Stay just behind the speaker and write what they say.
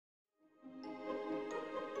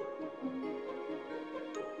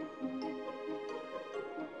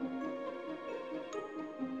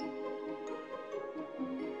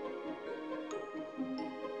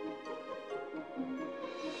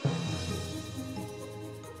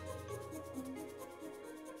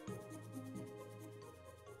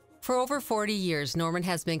For over 40 years, Norman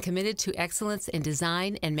has been committed to excellence in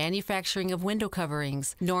design and manufacturing of window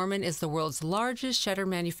coverings. Norman is the world's largest shutter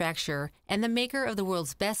manufacturer and the maker of the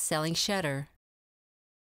world's best-selling shutter.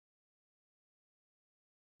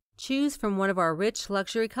 Choose from one of our rich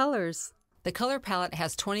luxury colors. The color palette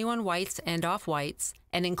has 21 whites and off-whites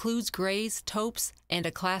and includes grays, taupes, and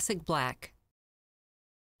a classic black.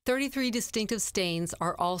 33 distinctive stains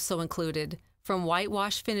are also included, from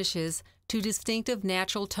whitewash finishes to distinctive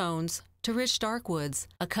natural tones to rich dark woods.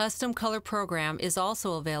 A custom color program is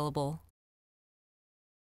also available.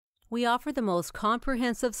 We offer the most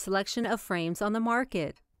comprehensive selection of frames on the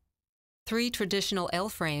market. 3 traditional L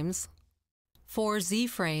frames, 4 Z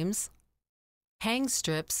frames, hang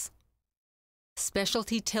strips,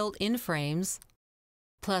 specialty tilt-in frames,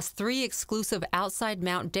 plus 3 exclusive outside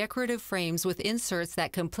mount decorative frames with inserts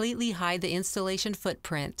that completely hide the installation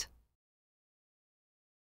footprint.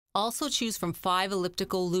 Also choose from 5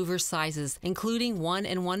 elliptical louver sizes, including 1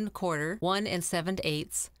 1/4, 1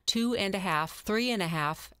 7/8, 2 1/2, 3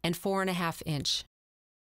 1/2, and 4 1/2 inch.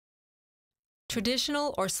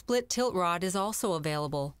 Traditional or split tilt rod is also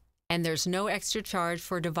available, and there's no extra charge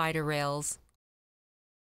for divider rails.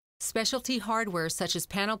 Specialty hardware such as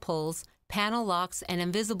panel pulls, panel locks, and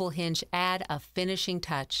invisible hinge add a finishing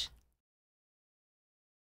touch.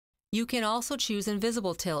 You can also choose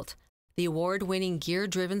Invisible Tilt, the award-winning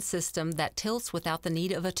gear-driven system that tilts without the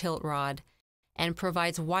need of a tilt rod and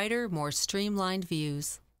provides wider, more streamlined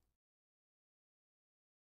views.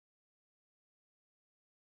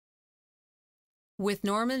 With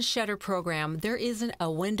Norman's shutter program, there isn't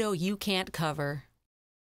a window you can't cover.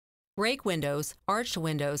 Rake windows, arched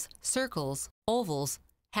windows, circles, ovals,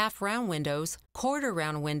 half-round windows,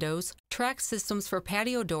 quarter-round windows, track systems for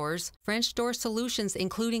patio doors, French door solutions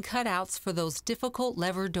including cutouts for those difficult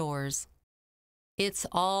lever doors. It's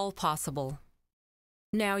all possible.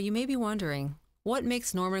 Now you may be wondering, what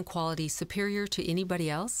makes Norman quality superior to anybody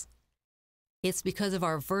else? It's because of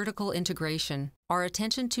our vertical integration, our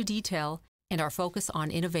attention to detail, and our focus on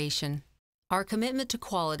innovation. Our commitment to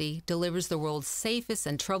quality delivers the world's safest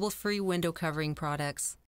and trouble-free window covering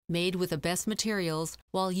products, made with the best materials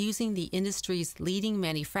while using the industry's leading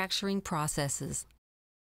manufacturing processes.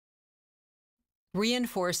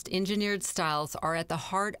 Reinforced engineered styles are at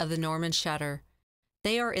the heart of the Norman shutter.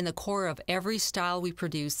 They are in the core of every style we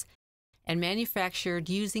produce and manufactured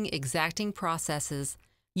using exacting processes.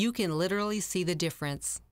 You can literally see the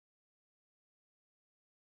difference.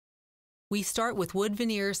 We start with wood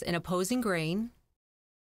veneers in opposing grain.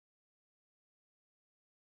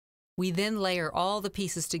 We then layer all the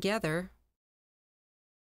pieces together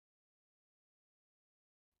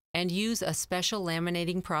and use a special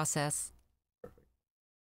laminating process.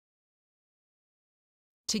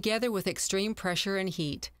 Together with extreme pressure and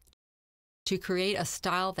heat to create a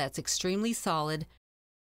style that's extremely solid,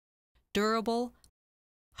 durable,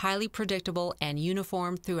 highly predictable, and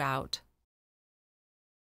uniform throughout.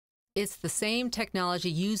 It's the same technology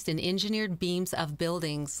used in engineered beams of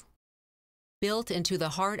buildings, built into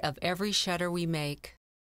the heart of every shutter we make.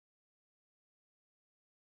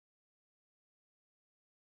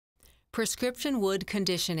 Prescription wood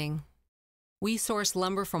conditioning. We source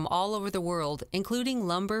lumber from all over the world, including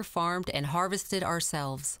lumber farmed and harvested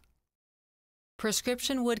ourselves.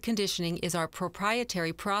 Prescription wood conditioning is our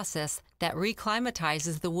proprietary process that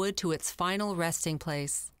reclimatizes the wood to its final resting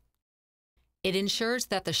place. It ensures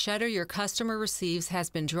that the shutter your customer receives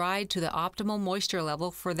has been dried to the optimal moisture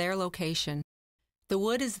level for their location. The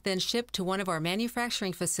wood is then shipped to one of our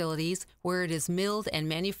manufacturing facilities where it is milled and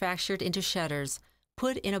manufactured into shutters,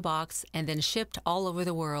 put in a box, and then shipped all over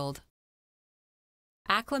the world.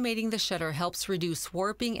 Acclimating the shutter helps reduce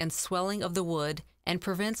warping and swelling of the wood and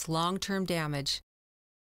prevents long-term damage.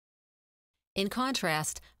 In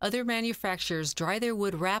contrast, other manufacturers dry their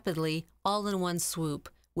wood rapidly, all in one swoop,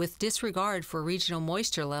 with disregard for regional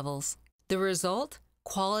moisture levels. The result?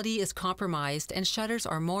 Quality is compromised and shutters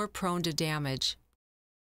are more prone to damage.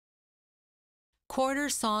 Quarter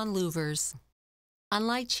sawn louvers.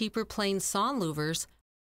 Unlike cheaper plain sawn louvers,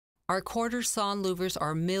 our quarter sawn louvers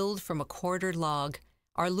are milled from a quartered log.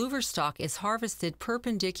 Our louver stock is harvested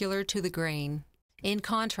perpendicular to the grain. In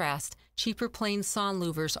contrast, cheaper plain sawn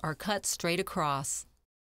louvers are cut straight across.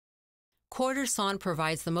 Quarter sawn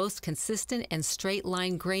provides the most consistent and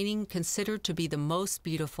straight-line graining, considered to be the most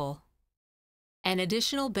beautiful. An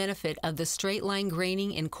additional benefit of the straight-line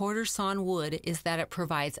graining in quarter sawn wood is that it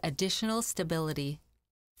provides additional stability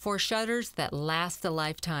for shutters that last a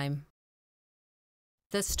lifetime.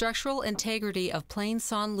 The structural integrity of plain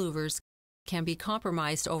sawn louvers can be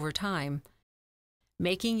compromised over time,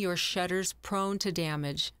 making your shutters prone to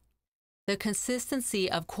damage. The consistency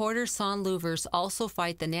of quarter-sawn louvers also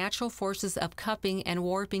fight the natural forces of cupping and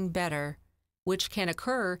warping better, which can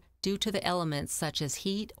occur due to the elements such as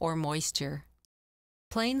heat or moisture.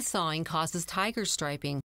 Plain sawing causes tiger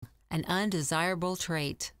striping, an undesirable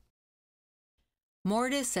trait.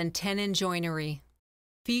 Mortise and tenon joinery.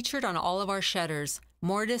 Featured on all of our shutters,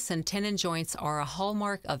 mortise and tenon joints are a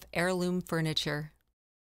hallmark of heirloom furniture.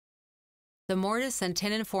 The mortise and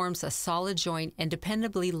tenon forms a solid joint and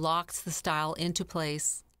dependably locks the style into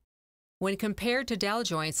place. When compared to dowel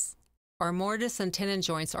joints, our mortise and tenon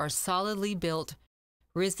joints are solidly built,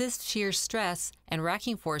 resist shear stress and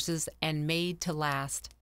racking forces, and made to last.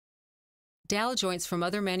 Dowel joints from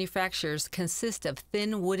other manufacturers consist of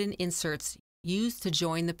thin wooden inserts used to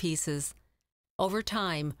join the pieces. Over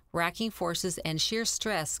time, racking forces and shear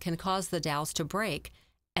stress can cause the dowels to break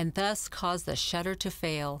and thus cause the shutter to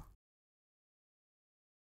fail.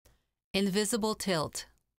 Invisible tilt.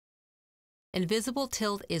 Invisible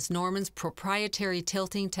tilt is Norman's proprietary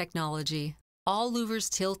tilting technology. All louvers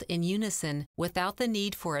tilt in unison without the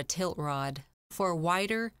need for a tilt rod, for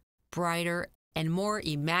wider, brighter, and more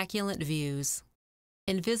immaculate views.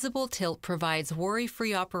 Invisible tilt provides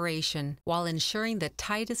worry-free operation while ensuring the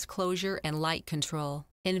tightest closure and light control.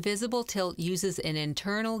 Invisible tilt uses an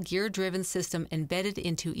internal gear-driven system embedded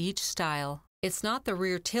into each style. It's not the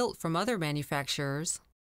rear tilt from other manufacturers.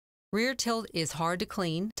 Rear tilt is hard to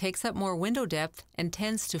clean, takes up more window depth, and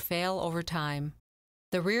tends to fail over time.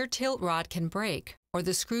 The rear tilt rod can break, or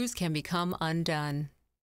the screws can become undone.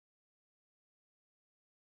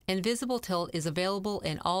 Invisible tilt is available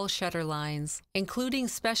in all shutter lines, including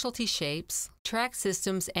specialty shapes, track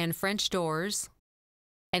systems, and French doors,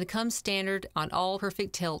 and comes standard on all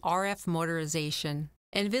Perfect Tilt RF motorization.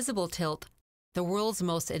 Invisible tilt, the world's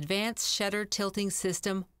most advanced shutter tilting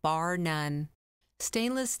system, bar none.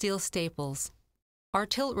 Stainless steel staples. Our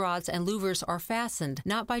tilt rods and louvers are fastened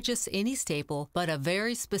not by just any staple, but a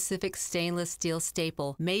very specific stainless steel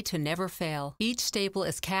staple made to never fail. Each staple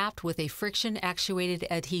is capped with a friction-actuated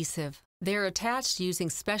adhesive. They're attached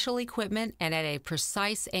using special equipment and at a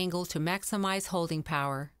precise angle to maximize holding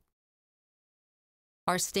power.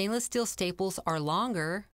 Our stainless steel staples are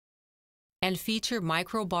longer and feature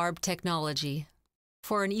microbarb technology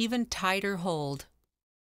for an even tighter hold.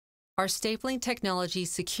 Our stapling technology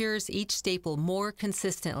secures each staple more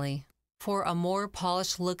consistently for a more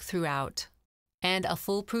polished look throughout, and a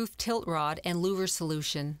foolproof tilt rod and louver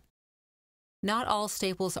solution. Not all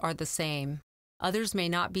staples are the same. Others may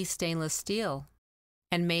not be stainless steel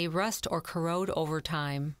and may rust or corrode over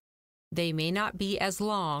time. They may not be as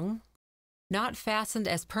long, not fastened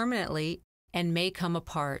as permanently, and may come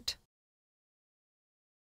apart.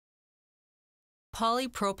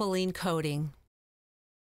 Polypropylene coating.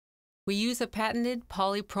 We use a patented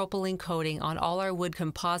polypropylene coating on all our wood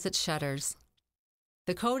composite shutters.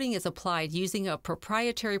 The coating is applied using a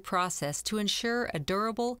proprietary process to ensure a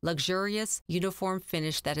durable, luxurious, uniform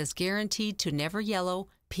finish that is guaranteed to never yellow,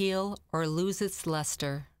 peel, or lose its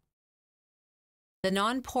luster. The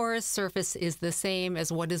non-porous surface is the same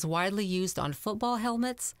as what is widely used on football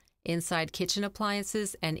helmets, inside kitchen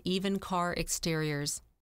appliances, and even car exteriors.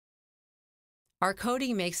 Our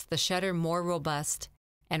coating makes the shutter more robust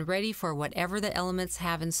and ready for whatever the elements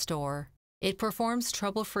have in store. It performs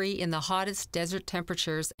trouble-free in the hottest desert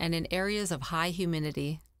temperatures and in areas of high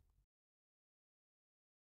humidity.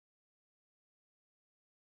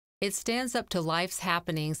 It stands up to life's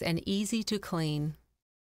happenings and easy to clean.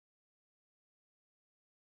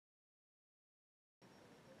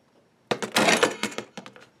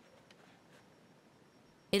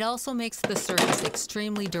 It also makes the surface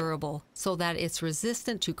extremely durable so that it's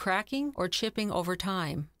resistant to cracking or chipping over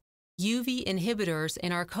time. UV inhibitors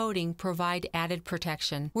in our coating provide added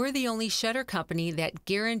protection. We're the only shutter company that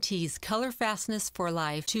guarantees color fastness for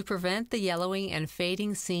life to prevent the yellowing and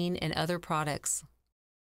fading seen in other products.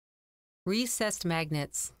 Recessed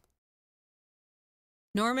magnets.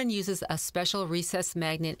 Norman uses a special recessed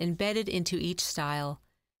magnet embedded into each style.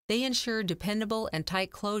 They ensure dependable and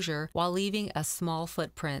tight closure while leaving a small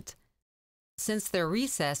footprint. Since they're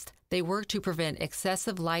recessed, they work to prevent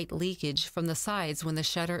excessive light leakage from the sides when the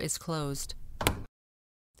shutter is closed.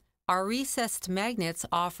 Our recessed magnets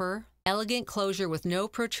offer elegant closure with no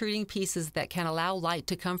protruding pieces that can allow light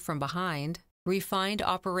to come from behind, refined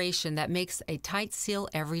operation that makes a tight seal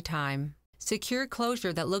every time, secure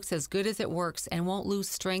closure that looks as good as it works and won't lose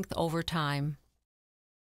strength over time.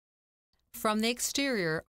 From the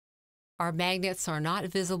exterior, our magnets are not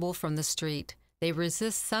visible from the street. They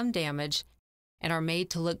resist some damage and are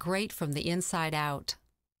made to look great from the inside out.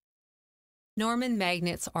 Norman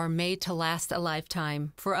magnets are made to last a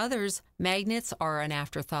lifetime. For others, magnets are an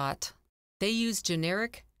afterthought. They use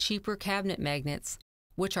generic, cheaper cabinet magnets,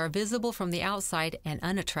 which are visible from the outside and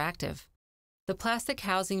unattractive. The plastic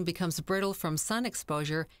housing becomes brittle from sun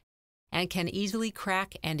exposure and can easily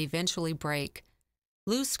crack and eventually break.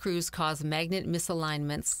 Loose screws cause magnet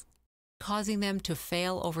misalignments, causing them to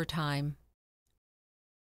fail over time.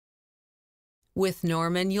 With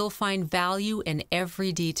Norman, you'll find value in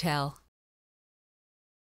every detail.